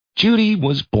Judy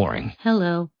was boring.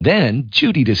 Hello. Then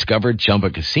Judy discovered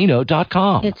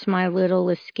ChumbaCasino.com. It's my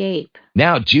little escape.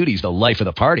 Now Judy's the life of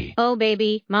the party. Oh,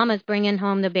 baby, mama's bringing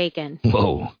home the bacon.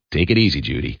 Whoa, take it easy,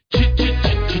 Judy.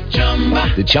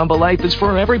 The Chumba life is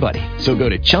for everybody. So go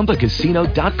to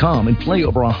ChumbaCasino.com and play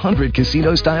over 100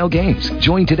 casino-style games.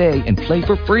 Join today and play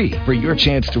for free for your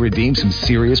chance to redeem some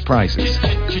serious prizes.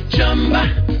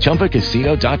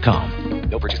 ChumbaCasino.com.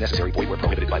 No purchase necessary. Void where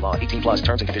prohibited by law. 18 plus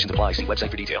terms and conditions apply. See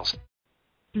website for details.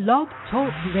 Blog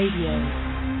Talk Radio.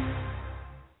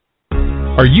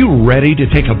 Are you ready to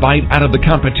take a bite out of the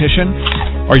competition?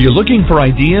 Are you looking for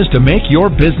ideas to make your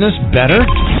business better?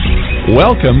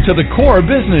 Welcome to the Core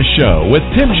Business Show with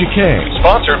Tim Jacquet,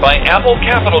 sponsored by Apple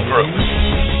Capital Group.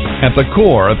 At the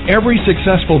core of every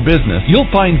successful business, you'll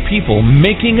find people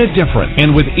making a difference.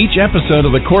 And with each episode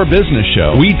of the Core Business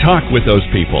Show, we talk with those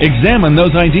people, examine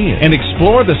those ideas, and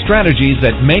explore the strategies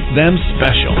that make them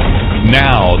special.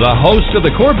 Now, the host of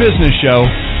the Core Business Show,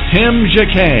 Tim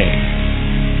Jacquet.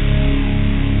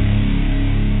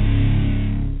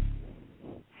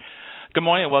 Good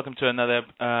morning and welcome to another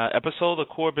episode of the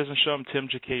Core Business Show. I'm Tim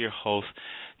Jacquet, your host.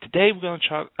 Today we're going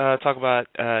to talk about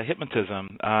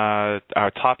hypnotism.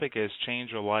 Our topic is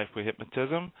Change Your Life with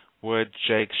Hypnotism with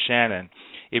Jake Shannon.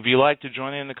 If you'd like to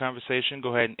join in the conversation,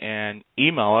 go ahead and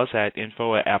email us at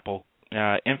info at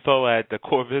the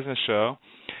Core Business Show,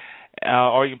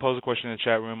 or you can pose a question in the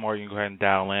chat room, or you can go ahead and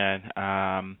dial in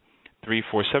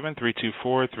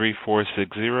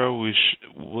 347-324-3460.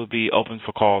 We'll be open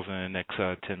for calls in the next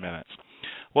 10 minutes.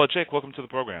 Well, Jake, welcome to the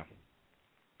program.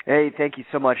 Hey, thank you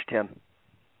so much, Tim.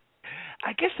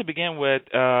 I guess to begin with,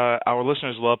 our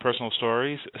listeners love personal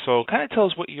stories, so kind of tell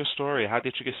us what your story. How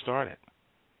did you get started?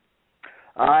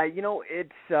 I'm going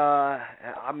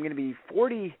to be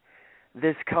 40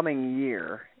 this coming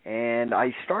year, and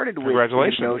I started with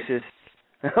hypnosis.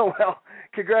 Well,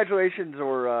 congratulations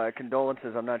or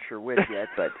condolences. I'm not sure which yet,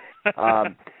 but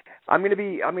I'm going to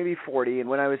be 40. And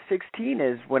when I was 16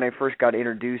 is when I first got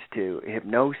introduced to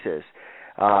hypnosis.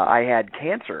 I had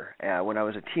cancer when I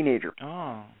was a teenager.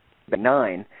 Oh.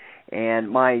 9, and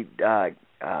my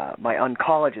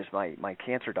oncologist, my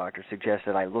cancer doctor,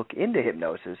 suggested I look into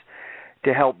hypnosis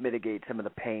to help mitigate some of the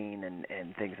pain and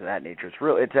things of that nature.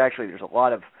 There's a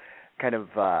lot of kind of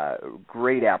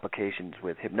great applications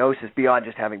with hypnosis beyond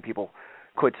just having people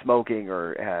quit smoking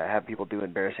or have people do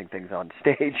embarrassing things on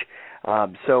stage.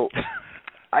 So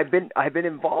I've been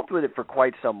involved with it for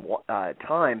quite some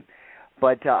time,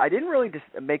 but I didn't really just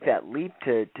make that leap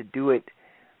to do it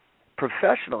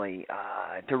professionally,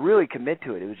 to really commit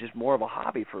to it. It was just more of a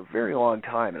hobby for a very long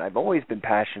time, and I've always been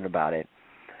passionate about it.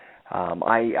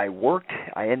 I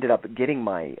ended up getting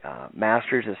my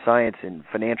Master's of Science in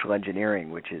Financial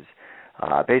Engineering, which is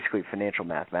basically financial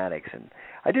mathematics, and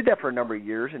I did that for a number of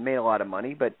years and made a lot of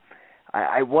money, but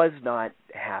I was not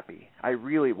happy. I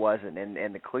really wasn't,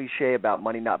 and the cliche about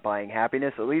money not buying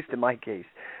happiness, at least in my case,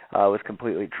 was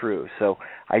completely true. So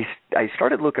I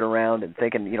started looking around and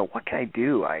thinking, what can I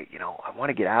do? I want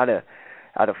to get out of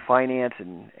finance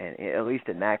and at least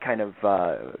in that kind of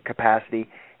capacity,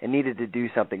 and needed to do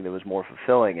something that was more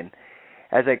fulfilling. And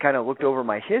as I kind of looked over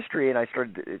my history and I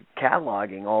started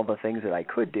cataloging all the things that I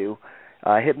could do,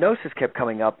 hypnosis kept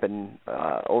coming up and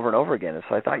over and over again. And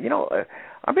so I thought,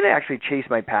 I'm going to actually chase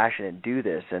my passion and do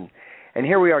this. And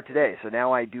here we are today. So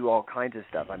now I do all kinds of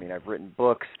stuff. I mean, I've written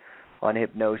books on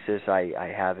hypnosis.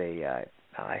 I have a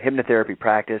hypnotherapy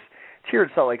practice. It's here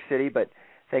in Salt Lake City, but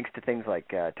thanks to things like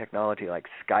technology like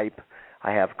Skype,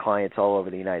 I have clients all over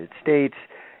the United States,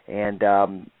 and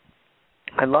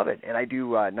I love it. And I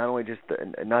do not only just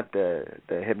not the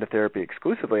hypnotherapy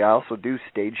exclusively, I also do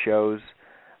stage shows,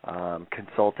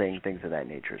 consulting, things of that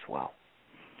nature as well.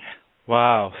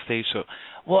 Wow, stage show.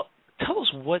 Well, tell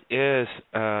us, what is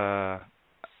a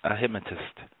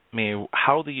hypnotist? I mean,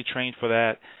 how do you train for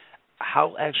that?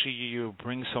 How actually you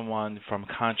bring someone from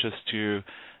conscious to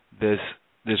this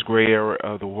gray area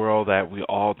of the world that we're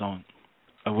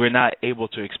not able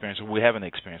to experience, or we haven't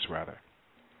experienced, rather?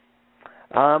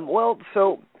 A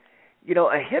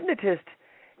hypnotist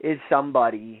is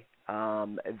somebody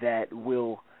that's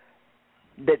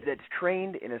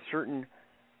trained in a certain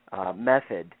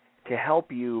method to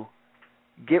help you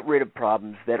get rid of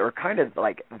problems that are kind of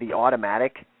like the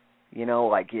automatic.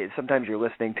 Sometimes you're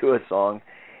listening to a song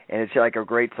and it's like a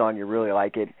great song, you really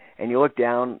like it, and you look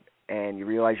down and you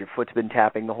realize your foot's been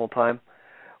tapping the whole time.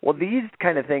 Well, these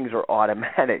kind of things are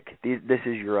automatic. This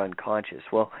is your unconscious.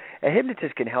 Well, a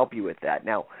hypnotist can help you with that.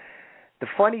 Now, the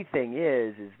funny thing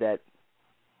is that,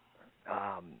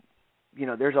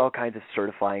 there's all kinds of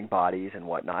certifying bodies and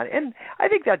whatnot, and I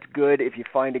think that's good if you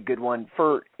find a good one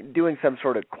for doing some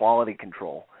sort of quality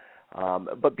control.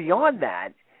 But beyond that,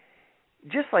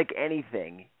 just like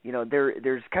anything,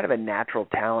 there's kind of a natural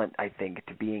talent, I think,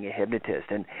 to being a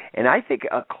hypnotist. And I think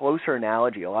a closer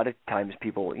analogy, a lot of times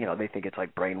people, they think it's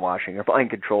like brainwashing or mind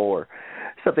control or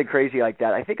something crazy like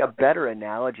that. I think a better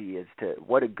analogy as to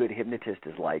what a good hypnotist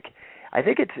is like, I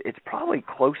think it's probably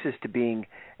closest to being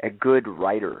a good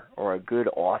writer or a good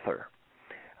author.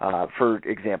 For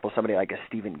example, somebody like a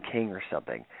Stephen King or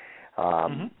something.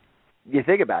 You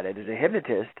think about it, as a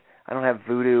hypnotist, I don't have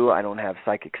voodoo, I don't have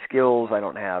psychic skills, I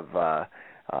don't have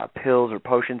pills or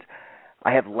potions.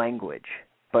 I have language.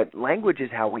 But language is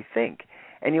how we think.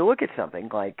 And you look at something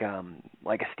like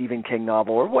a Stephen King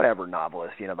novel or whatever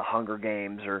novelist, The Hunger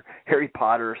Games or Harry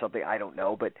Potter or something, I don't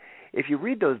know. But if you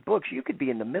read those books, you could be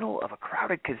in the middle of a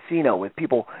crowded casino with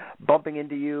people bumping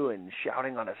into you and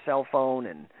shouting on a cell phone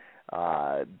and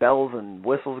bells and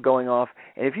whistles going off.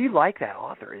 And if you like that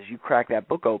author, as you crack that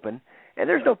book open, and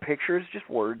there's no pictures, just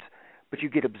words, but you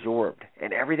get absorbed,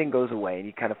 and everything goes away, and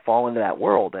you kind of fall into that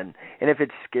world. And if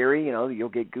it's scary, you'll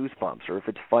get goosebumps, or if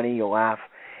it's funny, you'll laugh.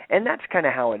 And that's kind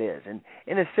of how it is. And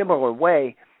in a similar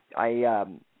way,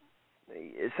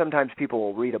 sometimes people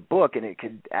will read a book, and it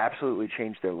could absolutely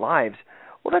change their lives.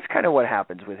 Well, that's kind of what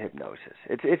happens with hypnosis.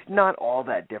 It's not all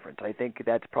that different. I think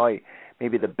that's probably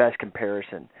maybe the best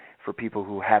comparison for people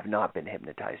who have not been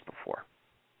hypnotized before.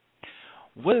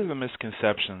 What are the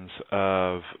misconceptions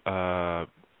of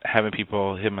having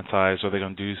people hypnotized, or they're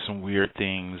going to do some weird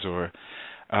things, or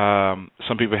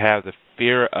some people have the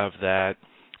fear of that,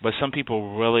 but some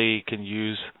people really can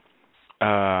use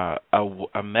a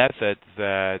method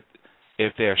that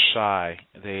if they're shy,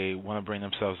 they want to bring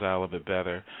themselves out a little bit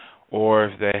better, or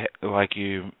if they, like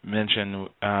you mentioned,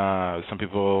 some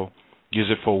people use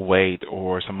it for weight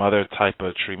or some other type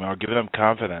of treatment, or giving them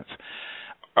confidence.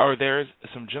 Are there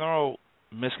some general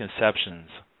misconceptions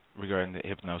regarding the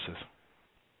hypnosis?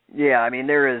 Yeah, I mean,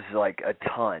 there is like a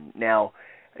ton. Now,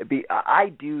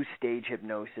 I do stage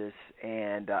hypnosis,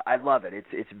 and I love it.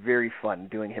 It's very fun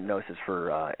doing hypnosis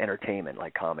for entertainment,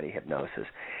 like comedy hypnosis,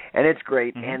 and it's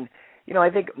great. And I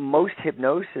think most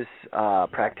hypnosis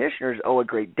practitioners owe a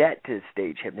great debt to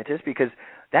stage hypnotists, because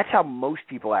that's how most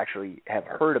people actually have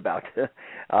heard about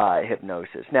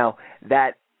hypnosis. Now,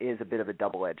 that is a bit of a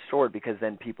double-edged sword, because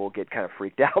then people get kind of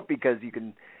freaked out, because you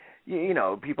can,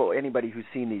 anybody who's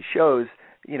seen these shows,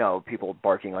 people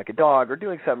barking like a dog or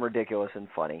doing something ridiculous and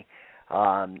funny,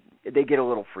 they get a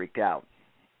little freaked out.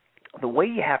 The way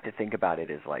you have to think about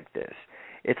it is like this.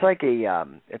 It's like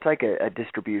a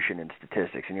distribution in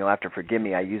statistics, and you'll have to forgive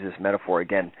me. I use this metaphor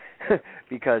again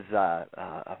because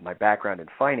of my background in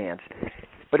finance,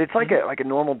 but it's like a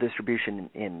normal distribution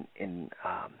in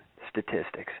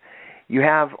statistics. You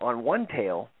have on one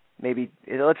tail, maybe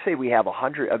let's say we have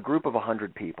a group of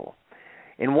 100 people.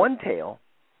 In one tail,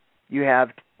 you have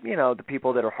the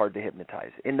people that are hard to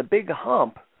hypnotize. In the big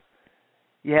hump,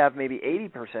 you have maybe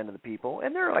 80% of the people,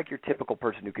 and they're like your typical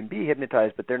person who can be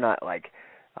hypnotized, but they're not like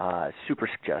super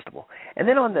suggestible. And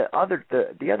then on the other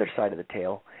side of the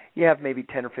tail, you have maybe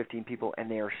 10 or 15 people, and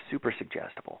they are super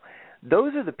suggestible.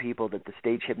 Those are the people that the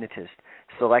stage hypnotist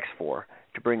selects for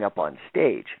to bring up on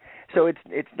stage. So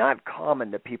it's not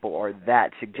common that people are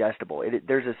that suggestible.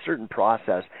 There's a certain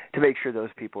process to make sure those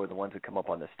people are the ones that come up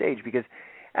on the stage, because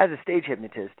as a stage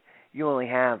hypnotist, you only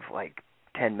have like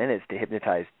 10 minutes to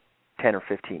hypnotize 10 or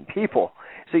 15 people,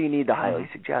 so you need the highly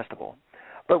suggestible.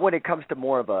 But when it comes to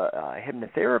more of a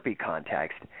hypnotherapy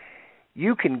context,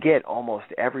 you can get almost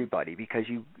everybody, because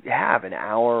you have an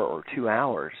hour or 2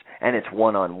 hours, and it's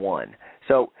one-on-one.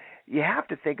 So you have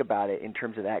to think about it in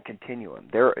terms of that continuum.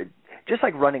 Just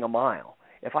like running a mile.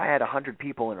 If I had 100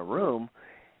 people in a room,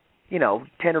 10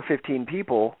 or 15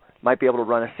 people might be able to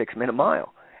run a 6-minute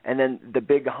mile. And then the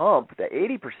big hump, the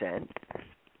 80%,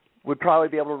 would probably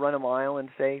be able to run a mile in,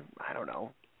 say,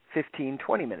 15,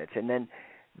 20 minutes. And then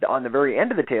on the very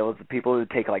end of the tail is the people who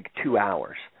take like 2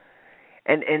 hours.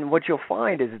 And what you'll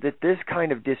find is that this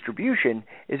kind of distribution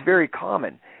is very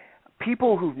common.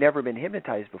 People who've never been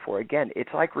hypnotized before, again,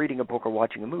 it's like reading a book or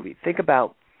watching a movie. Think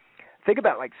about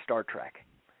like Star Trek.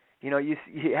 You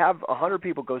have 100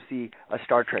 people go see a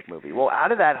Star Trek movie. Well,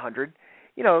 out of that 100,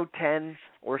 10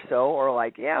 or so are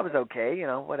like, yeah, it was okay,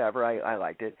 whatever, I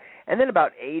liked it. And then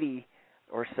about 80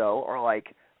 or so are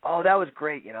like, oh, that was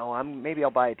great, maybe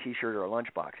I'll buy a T-shirt or a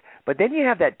lunchbox. But then you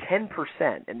have that 10%,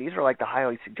 and these are like the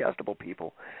highly suggestible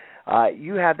people.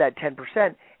 You have that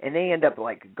 10%, and they end up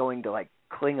like going to like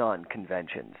Klingon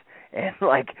conventions and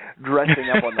like dressing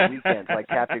up on the weekends like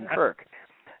Captain Kirk.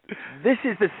 This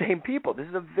is the same people. This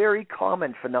is a very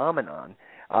common phenomenon,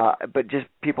 but just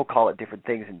people call it different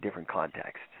things in different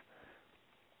contexts.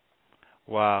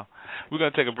 Wow. We're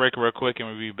going to take a break real quick, and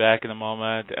we'll be back in a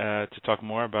moment to talk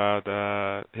more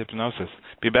about hypnosis.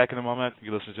 Be back in a moment.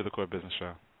 You listen to the Core Business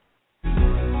Show.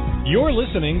 You're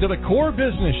listening to the Core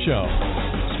Business Show,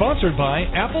 sponsored by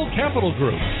Apple Capital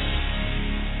Group.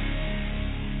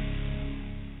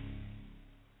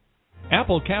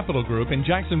 Apple Capital Group in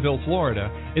Jacksonville, Florida,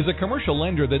 is a commercial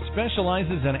lender that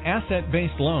specializes in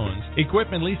asset-based loans,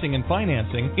 equipment leasing and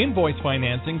financing, invoice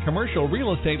financing, commercial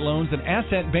real estate loans, and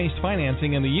asset-based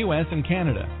financing in the U.S. and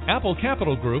Canada. Apple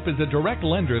Capital Group is a direct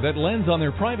lender that lends on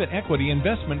their private equity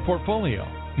investment portfolio.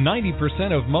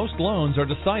 90% of most loans are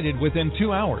decided within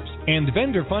 2 hours, and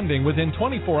vendor funding within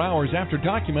 24 hours after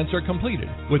documents are completed,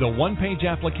 with a one-page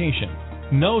application.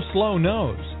 No slow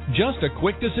no's, just a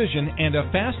quick decision and a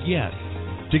fast yes.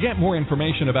 To get more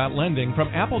information about lending from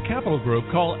Apple Capital Group,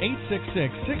 call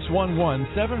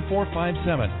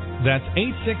 866-611-7457. That's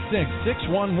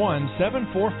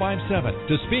 866-611-7457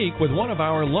 to speak with one of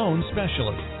our loan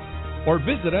specialists. Or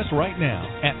visit us right now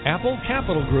at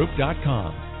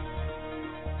applecapitalgroup.com.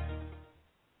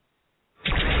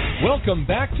 Welcome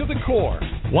back to the Core.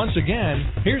 Once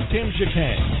again, here's Tim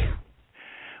Jacquet.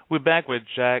 We're back with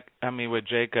Jake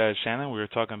Shannon. We were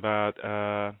talking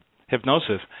about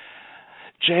hypnosis.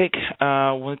 Jake,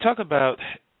 when we talk about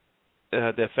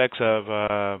the effects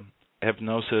of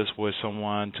hypnosis with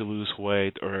someone to lose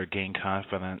weight or gain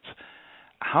confidence,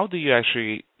 how do you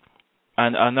actually,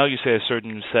 I know you say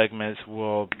certain segments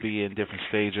will be in different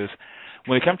stages.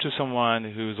 When it comes to someone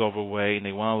who's overweight and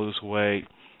they want to lose weight,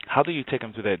 how do you take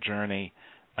them through that journey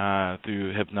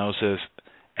through hypnosis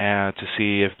and to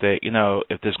see if they,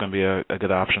 if there's going to be a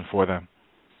good option for them?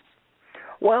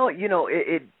 Well,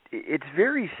 it's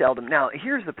very seldom. Now,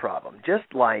 here's the problem.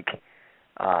 Just like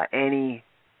any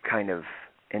kind of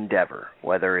endeavor,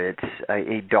 whether it's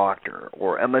a doctor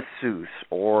or a masseuse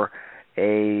or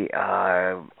a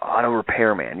auto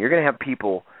repairman, you're going to have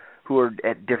people who are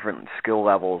at different skill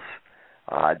levels,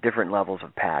 different levels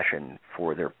of passion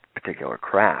for their particular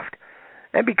craft.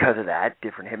 And because of that,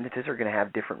 different hypnotists are going to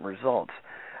have different results.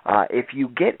 If you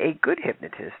get a good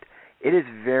hypnotist, it is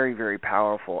very, very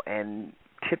powerful, and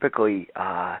typically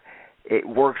it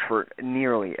works for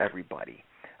nearly everybody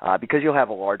because you'll have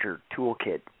a larger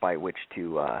toolkit by which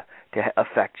to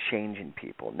affect change in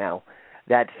people. Now,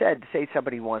 that said, say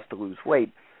somebody wants to lose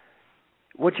weight,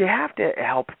 what you have to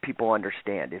help people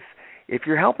understand, if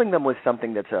you're helping them with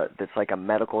something that's like a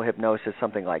medical hypnosis,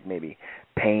 something like maybe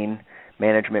pain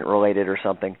management related or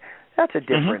something, that's a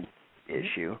different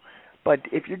issue. But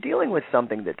if you're dealing with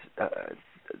something that's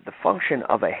the function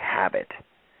of a habit,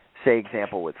 say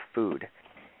example with food,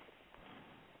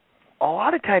 a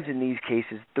lot of times in these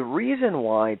cases, the reason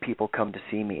why people come to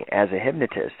see me as a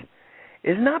hypnotist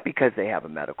is not because they have a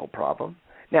medical problem.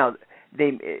 Now,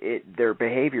 their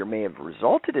behavior may have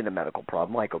resulted in a medical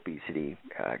problem, like obesity,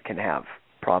 can have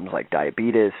problems like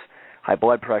diabetes, high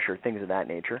blood pressure, things of that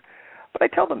nature. But I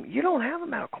tell them, you don't have a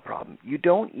medical problem. You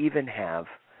don't even have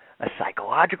a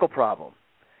psychological problem.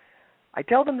 I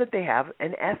tell them that they have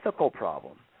an ethical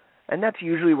problem. And that's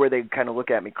usually where they kind of look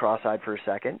at me cross-eyed for a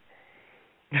second.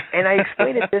 And I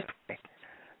explain it this way.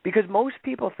 Because most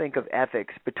people think of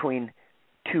ethics between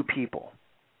two people.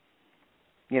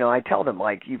 I tell them,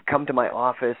 like, you've come to my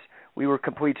office, we were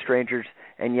complete strangers,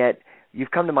 and yet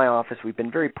you've come to my office, we've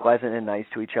been very pleasant and nice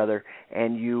to each other,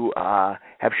 and you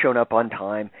have shown up on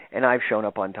time, and I've shown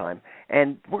up on time.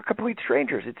 And we're complete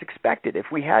strangers. It's expected.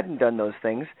 If we hadn't done those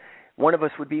things, one of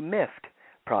us would be miffed,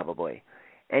 probably.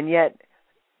 And yet,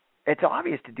 it's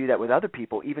obvious to do that with other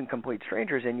people, even complete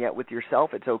strangers, and yet with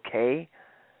yourself, it's okay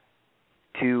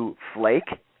to flake,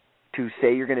 to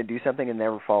say you're going to do something and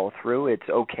never follow through. It's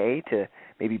okay to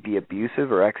maybe be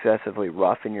abusive or excessively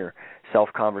rough in your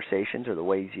self-conversations or the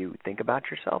ways you think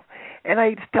about yourself. And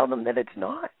I tell them that it's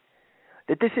not,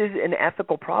 that this is an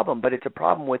ethical problem, but it's a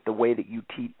problem with the way that you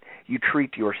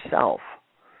treat yourself.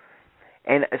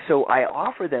 And so I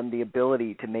offer them the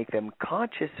ability to make them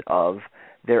conscious of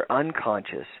their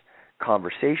unconscious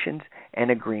conversations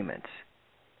and agreements.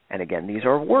 And again, these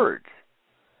are words.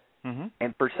 Mm-hmm.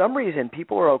 And for some reason,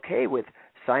 people are okay with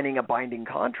signing a binding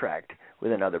contract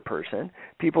with another person.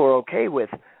 People are okay with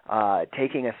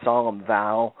taking a solemn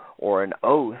vow or an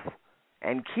oath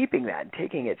and keeping that and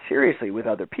taking it seriously with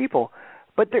other people.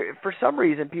 But for some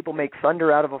reason, people make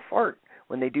thunder out of a fart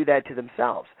when they do that to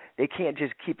themselves. They can't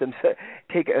just keep them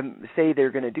say they're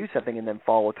going to do something and then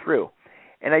follow through.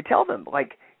 And I tell them,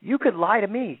 like, you could lie to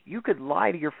me, you could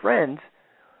lie to your friends,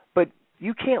 but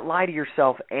you can't lie to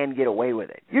yourself and get away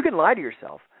with it. You can lie to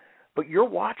yourself, but you're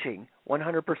watching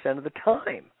 100% of the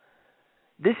time.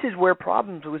 This is where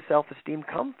problems with self-esteem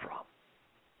come from.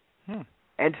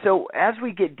 And so as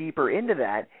we get deeper into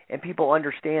that and people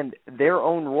understand their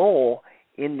own role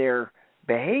in their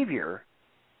behavior,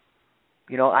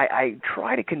 I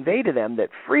try to convey to them that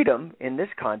freedom in this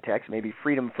context, maybe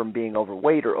freedom from being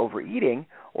overweight or overeating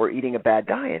or eating a bad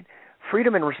diet,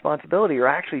 freedom and responsibility are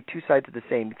actually two sides of the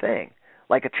same thing.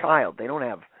 Like a child, they don't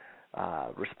have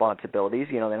responsibilities.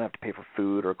 They don't have to pay for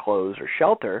food or clothes or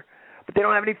shelter, but they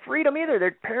don't have any freedom either.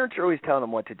 Their parents are always telling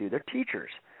them what to do. They're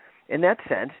teachers. In that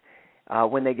sense,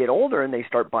 when they get older and they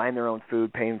start buying their own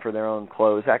food, paying for their own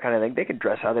clothes, that kind of thing, they can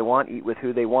dress how they want, eat with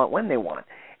who they want, when they want.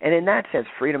 And in that sense,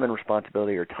 freedom and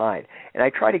responsibility are tied. And I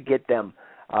try to get them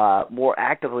more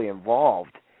actively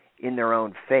involved in their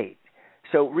own fate.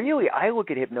 So really, I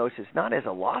look at hypnosis not as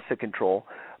a loss of control,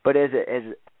 but as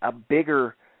a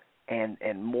bigger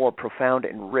and more profound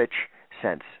and rich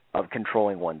sense of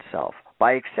controlling oneself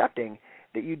by accepting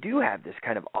that you do have this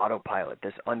kind of autopilot,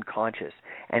 this unconscious.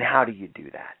 And how do you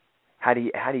do that? How do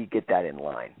you get that in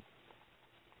line?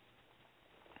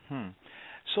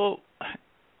 So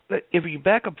if you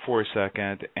back up for a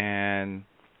second, and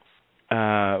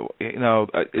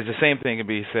it's the same thing can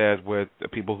be said with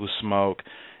people who smoke.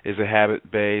 Is a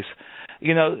habit base.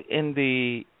 In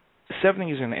the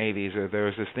 70s and 80s, there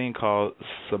was this thing called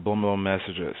subliminal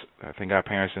messages. I think our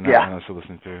parents did not want us to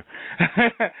listen to.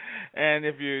 And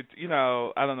if you,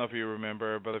 I don't know if you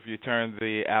remember, but if you turn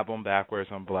the album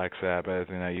backwards on Black Sabbath,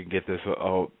 you can get this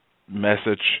old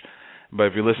message. But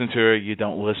if you listen to it, you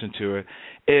don't listen to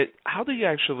it. How do you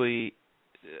actually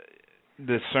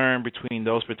discern between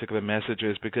those particular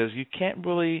messages? Because you can't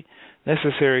really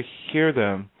necessarily hear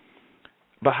them.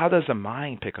 But how does the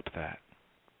mind pick up that?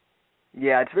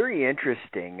 Yeah, it's very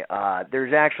interesting.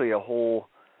 There's actually a whole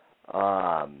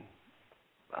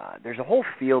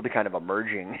field kind of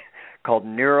emerging called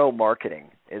neuromarketing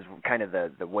is kind of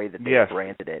the way that they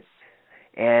branded it.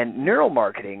 And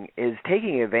neuromarketing is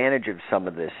taking advantage of some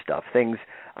of this stuff. Things,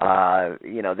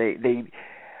 the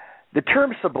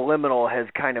term subliminal has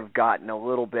kind of gotten a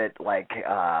little bit like,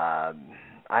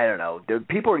 I don't know.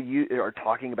 People are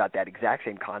talking about that exact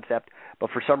same concept, but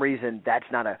for some reason that's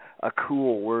not a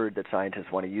cool word that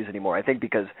scientists want to use anymore. I think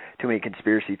because too many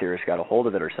conspiracy theorists got a hold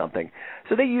of it or something.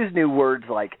 So they use new words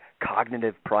like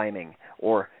cognitive priming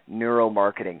or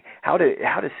neuromarketing. How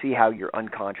to see how your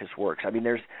unconscious works. I mean,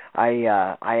 I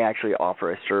actually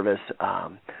offer a service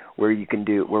where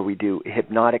we do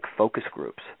hypnotic focus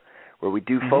groups, where we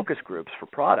do focus groups for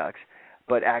products.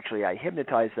 But actually I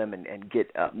hypnotize them and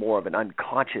get more of an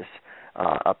unconscious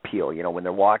appeal. When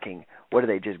they're walking,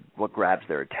 what grabs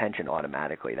their attention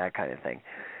automatically, that kind of thing.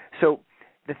 So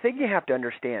the thing you have to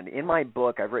understand, in my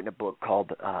book, I've written a book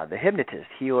called The Hypnotist,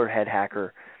 Healer, Head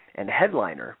Hacker, and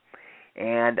Headliner.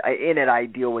 And in it I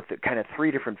deal with the kind of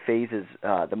three different phases,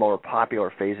 the more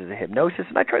popular phases of hypnosis,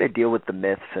 and I try to deal with the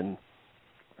myths and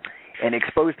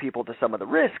expose people to some of the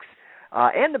risks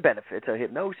and the benefits of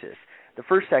hypnosis. The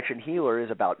first section, Healer,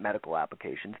 is about medical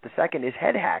applications. The second is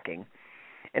head hacking,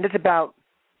 and it's about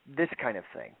this kind of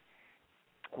thing,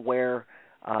 where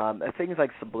things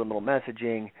like subliminal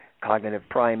messaging, cognitive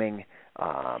priming,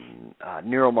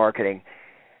 neuromarketing,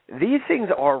 these things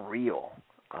are real.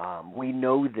 We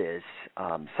know this.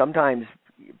 Sometimes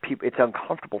it's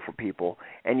uncomfortable for people,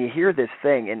 and you hear this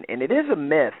thing, and it is a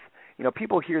myth.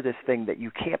 People hear this thing that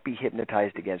you can't be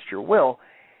hypnotized against your will.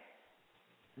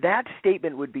 That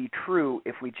statement would be true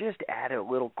if we just added a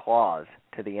little clause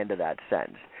to the end of that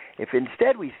sentence. If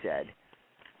instead we said,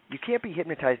 you can't be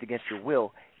hypnotized against your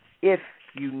will if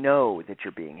you know that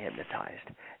you're being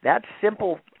hypnotized. That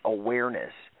simple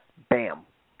awareness, bam,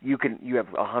 you have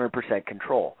 100%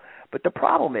 control. But the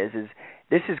problem is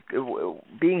this is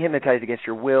being hypnotized against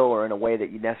your will or in a way that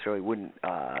you necessarily wouldn't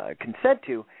consent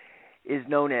to is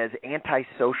known as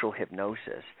antisocial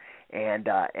hypnosis. And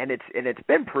it's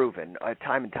been proven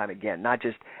time and time again, not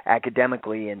just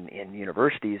academically in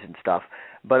universities and stuff,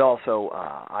 but also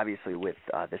obviously with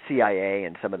the CIA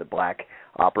and some of the black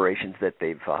operations that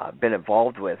they've been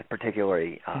involved with,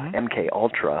 particularly MK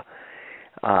Ultra.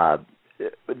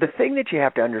 The thing that you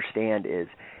have to understand is,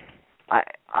 I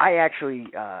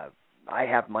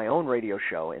have my own radio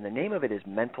show, and the name of it is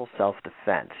Mental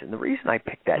Self-Defense. And the reason I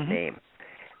picked that name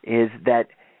is that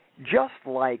just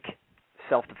like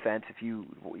self-defense, if you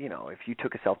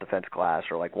took a self-defense class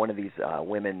or like one of these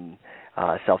women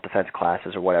self-defense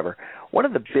classes or whatever, one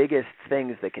of the biggest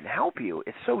things that can help you,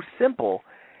 it's so simple,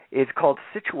 it's called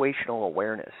situational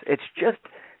awareness. It's just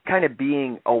kind of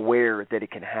being aware that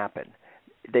it can happen,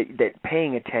 that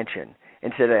paying attention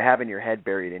instead of having your head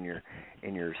buried in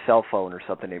your cell phone or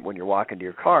something. When you're walking to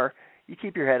your car, you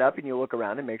keep your head up and you look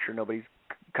around and make sure nobody's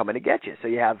coming to get you. So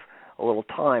you have a little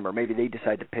time, or maybe they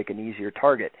decide to pick an easier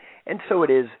target. And so it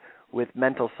is with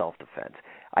mental self-defense.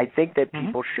 I think that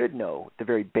people should know the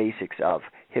very basics of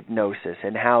hypnosis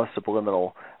and how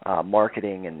subliminal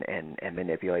marketing and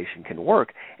manipulation can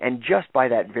work. And just by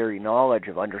that very knowledge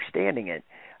of understanding it,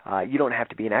 you don't have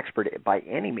to be an expert by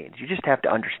any means. You just have to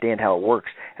understand how it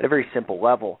works at a very simple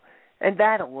level. And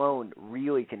that alone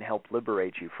really can help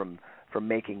liberate you from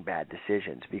making bad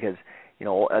decisions, because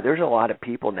there's a lot of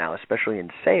people now, especially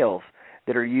in sales,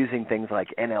 that are using things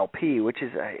like NLP, which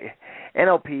is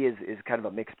NLP is kind of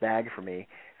a mixed bag for me.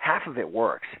 Half of it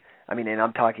works. I mean, and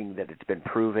I'm talking that it's been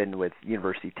proven with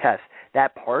university tests.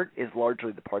 That part is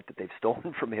largely the part that they've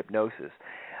stolen from hypnosis.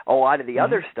 A lot of the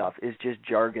other stuff is just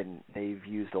jargon. They've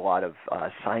used a lot of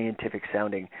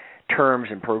scientific-sounding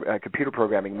terms and computer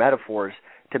programming metaphors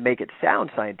to make it sound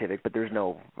scientific, but there's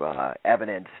no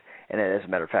evidence. And as a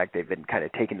matter of fact, they've been kind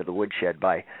of taken to the woodshed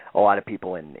by a lot of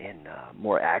people in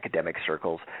more academic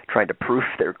circles trying to prove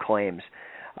their claims.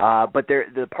 But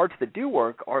the parts that do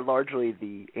work are largely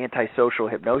the antisocial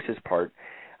hypnosis part,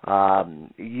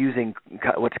 using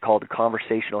what's called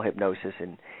conversational hypnosis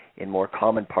in more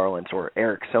common parlance, or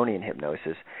Ericksonian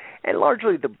hypnosis. And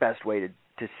largely the best way to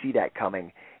see that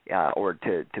coming, or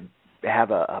to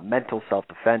have a mental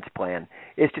self-defense plan,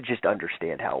 is to just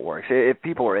understand how it works. If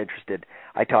people are interested,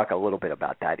 I talk a little bit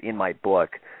about that in my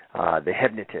book, The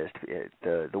Hypnotist.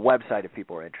 The website, if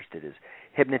people are interested, is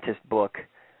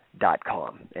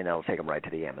hypnotistbook.com, and it'll take them right to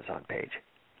the Amazon page.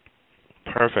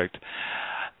 Perfect.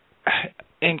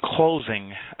 In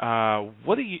closing,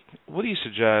 what do you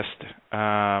suggest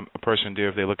a person do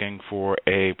if they're looking for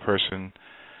a person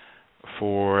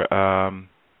for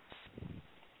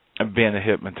being a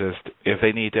hypnotist, if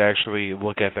they need to actually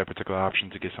look at that particular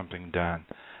option to get something done?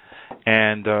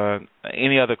 And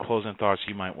any other closing thoughts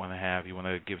you might want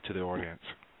to give to the audience?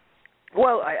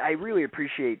 Well, I really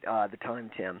appreciate the time,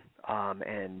 Tim,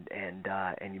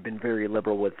 and you've been very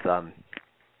liberal with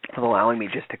allowing me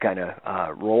just to kind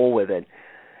of roll with it.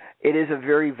 It is a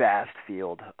very vast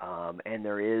field, and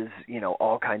there is,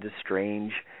 all kinds of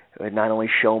strange, not only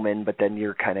showmen, but then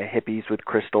you're kind of hippies with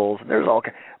crystals. There's all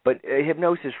kinds, but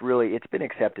hypnosis really, it's been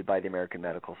accepted by the American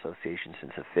Medical Association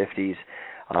since the 50s.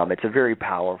 It's a very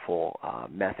powerful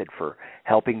method for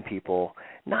helping people,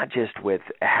 not just with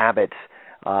habits,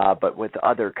 but with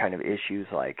other kind of issues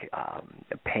like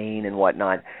pain and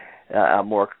whatnot.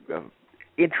 More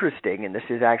interesting, and this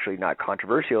is actually not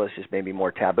controversial, it's just maybe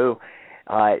more taboo.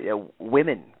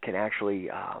 Women can actually,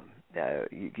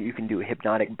 you can do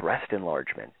hypnotic breast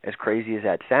enlargement. As crazy as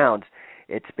that sounds,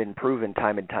 it's been proven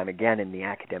time and time again in the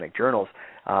academic journals.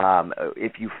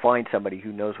 If you find somebody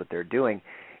who knows what they're doing,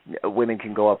 women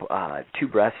can go up 2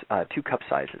 cup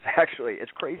sizes. Actually,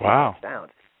 it's crazy as it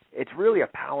sounds. It's really a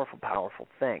powerful, powerful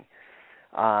thing.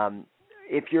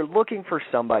 If you're looking for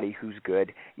somebody who's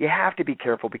good, you have to be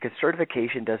careful, because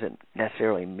certification doesn't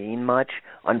necessarily mean much,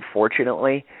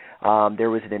 unfortunately. There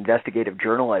was an investigative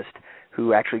journalist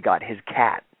who actually got his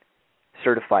cat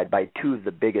certified by 2 of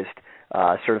the biggest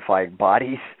certifying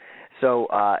bodies. So,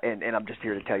 and I'm just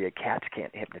here to tell you, cats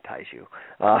can't hypnotize you.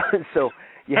 So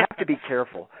you have to be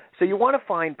careful. So you want to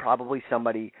find probably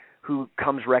somebody who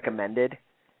comes recommended.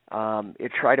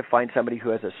 Try to find somebody who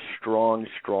has a strong,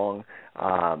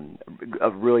 a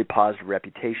really positive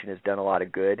reputation, has done a lot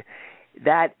of good.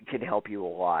 That can help you a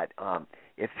lot.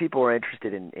 If people are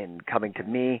interested in coming to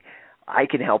me, I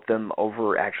can help them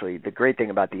over. Actually, the great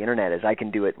thing about the internet is I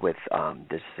can do it with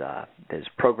this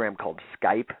program called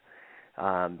Skype.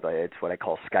 But it's what I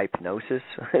call Skypnosis.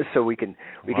 So we can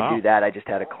do that. I just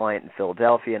had a client in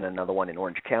Philadelphia and another one in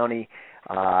Orange County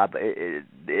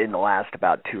in the last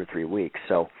about 2 or 3 weeks.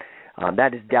 So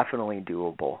that is definitely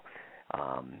doable.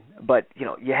 But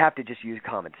you have to just use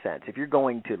common sense. If you're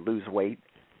going to lose weight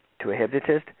to a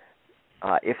hypnotist,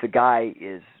 if the guy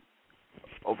is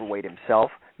overweight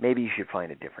himself, maybe you should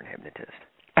find a different hypnotist.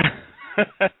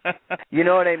 You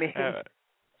know what I mean?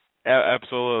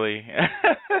 Absolutely.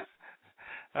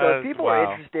 So if people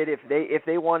are interested, if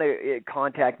they want to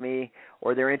contact me,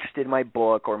 or they're interested in my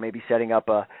book, or maybe setting up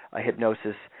a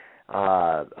hypnosis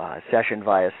session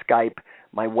via Skype,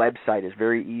 my website is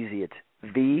very easy. It's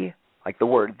like the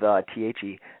word,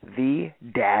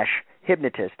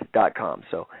 the-hypnotist.com.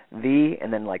 So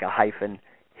and then like a hyphen,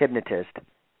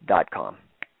 hypnotist.com.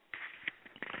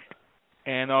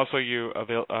 And also you're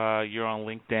on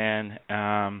LinkedIn,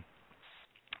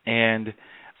 and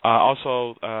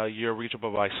also you're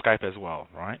reachable by Skype as well,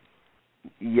 right?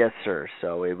 Yes, sir.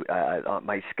 So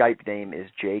my Skype name is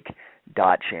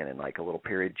Jake.Shannon, like a little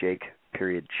period, Jake,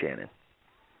 period, Shannon.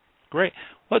 Great.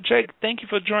 Well, Jake, thank you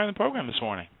for joining the program this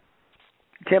morning.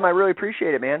 Tim, I really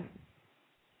appreciate it, man.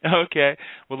 Okay.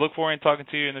 We'll look forward to talking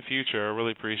to you in the future. I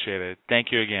really appreciate it.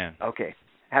 Thank you again. Okay.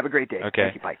 Have a great day. Okay.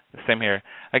 Thank you. Bye. Same here.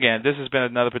 Again, this has been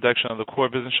another production of the Core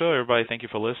Business Show. Everybody, thank you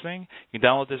for listening. You can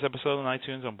download this episode on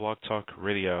iTunes on Blog Talk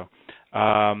Radio.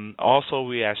 Also,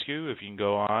 we ask you if you can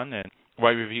go on and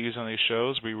write reviews on these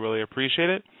shows. We really appreciate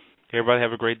it. Everybody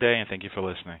have a great day, and thank you for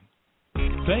listening.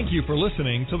 Thank you for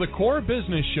listening to the Core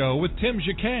Business Show with Tim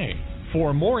Jacquet.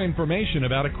 For more information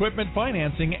about equipment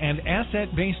financing and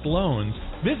asset-based loans,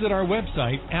 visit our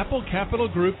website,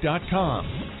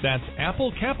 applecapitalgroup.com. That's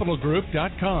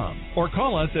applecapitalgroup.com. Or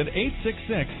call us at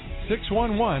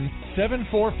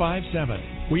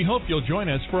 866-611-7457. We hope you'll join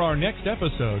us for our next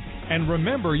episode. And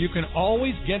remember, you can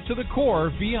always get to the core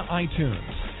via iTunes.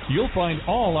 You'll find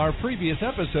all our previous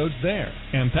episodes there.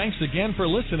 And thanks again for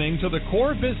listening to the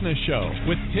Core Business Show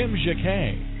with Tim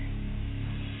Jacquet.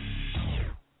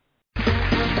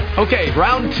 Okay,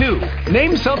 round 2.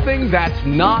 Name something that's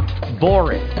not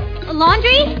boring. A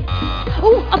laundry?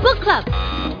 Ooh, a book club.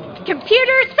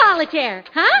 Computer solitaire,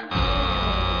 huh?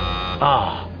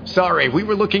 Ah, sorry, we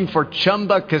were looking for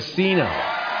Chumba Casino.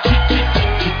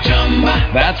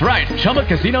 That's right,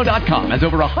 ChumbaCasino.com has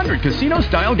over 100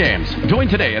 casino-style games. Join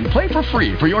today and play for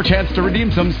free for your chance to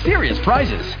redeem some serious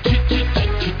prizes.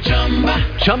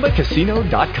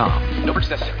 ChumbaCasino.com. No purchase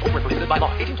necessary. Void where prohibited by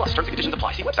law. 18+ terms and conditions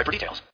apply. See website for details.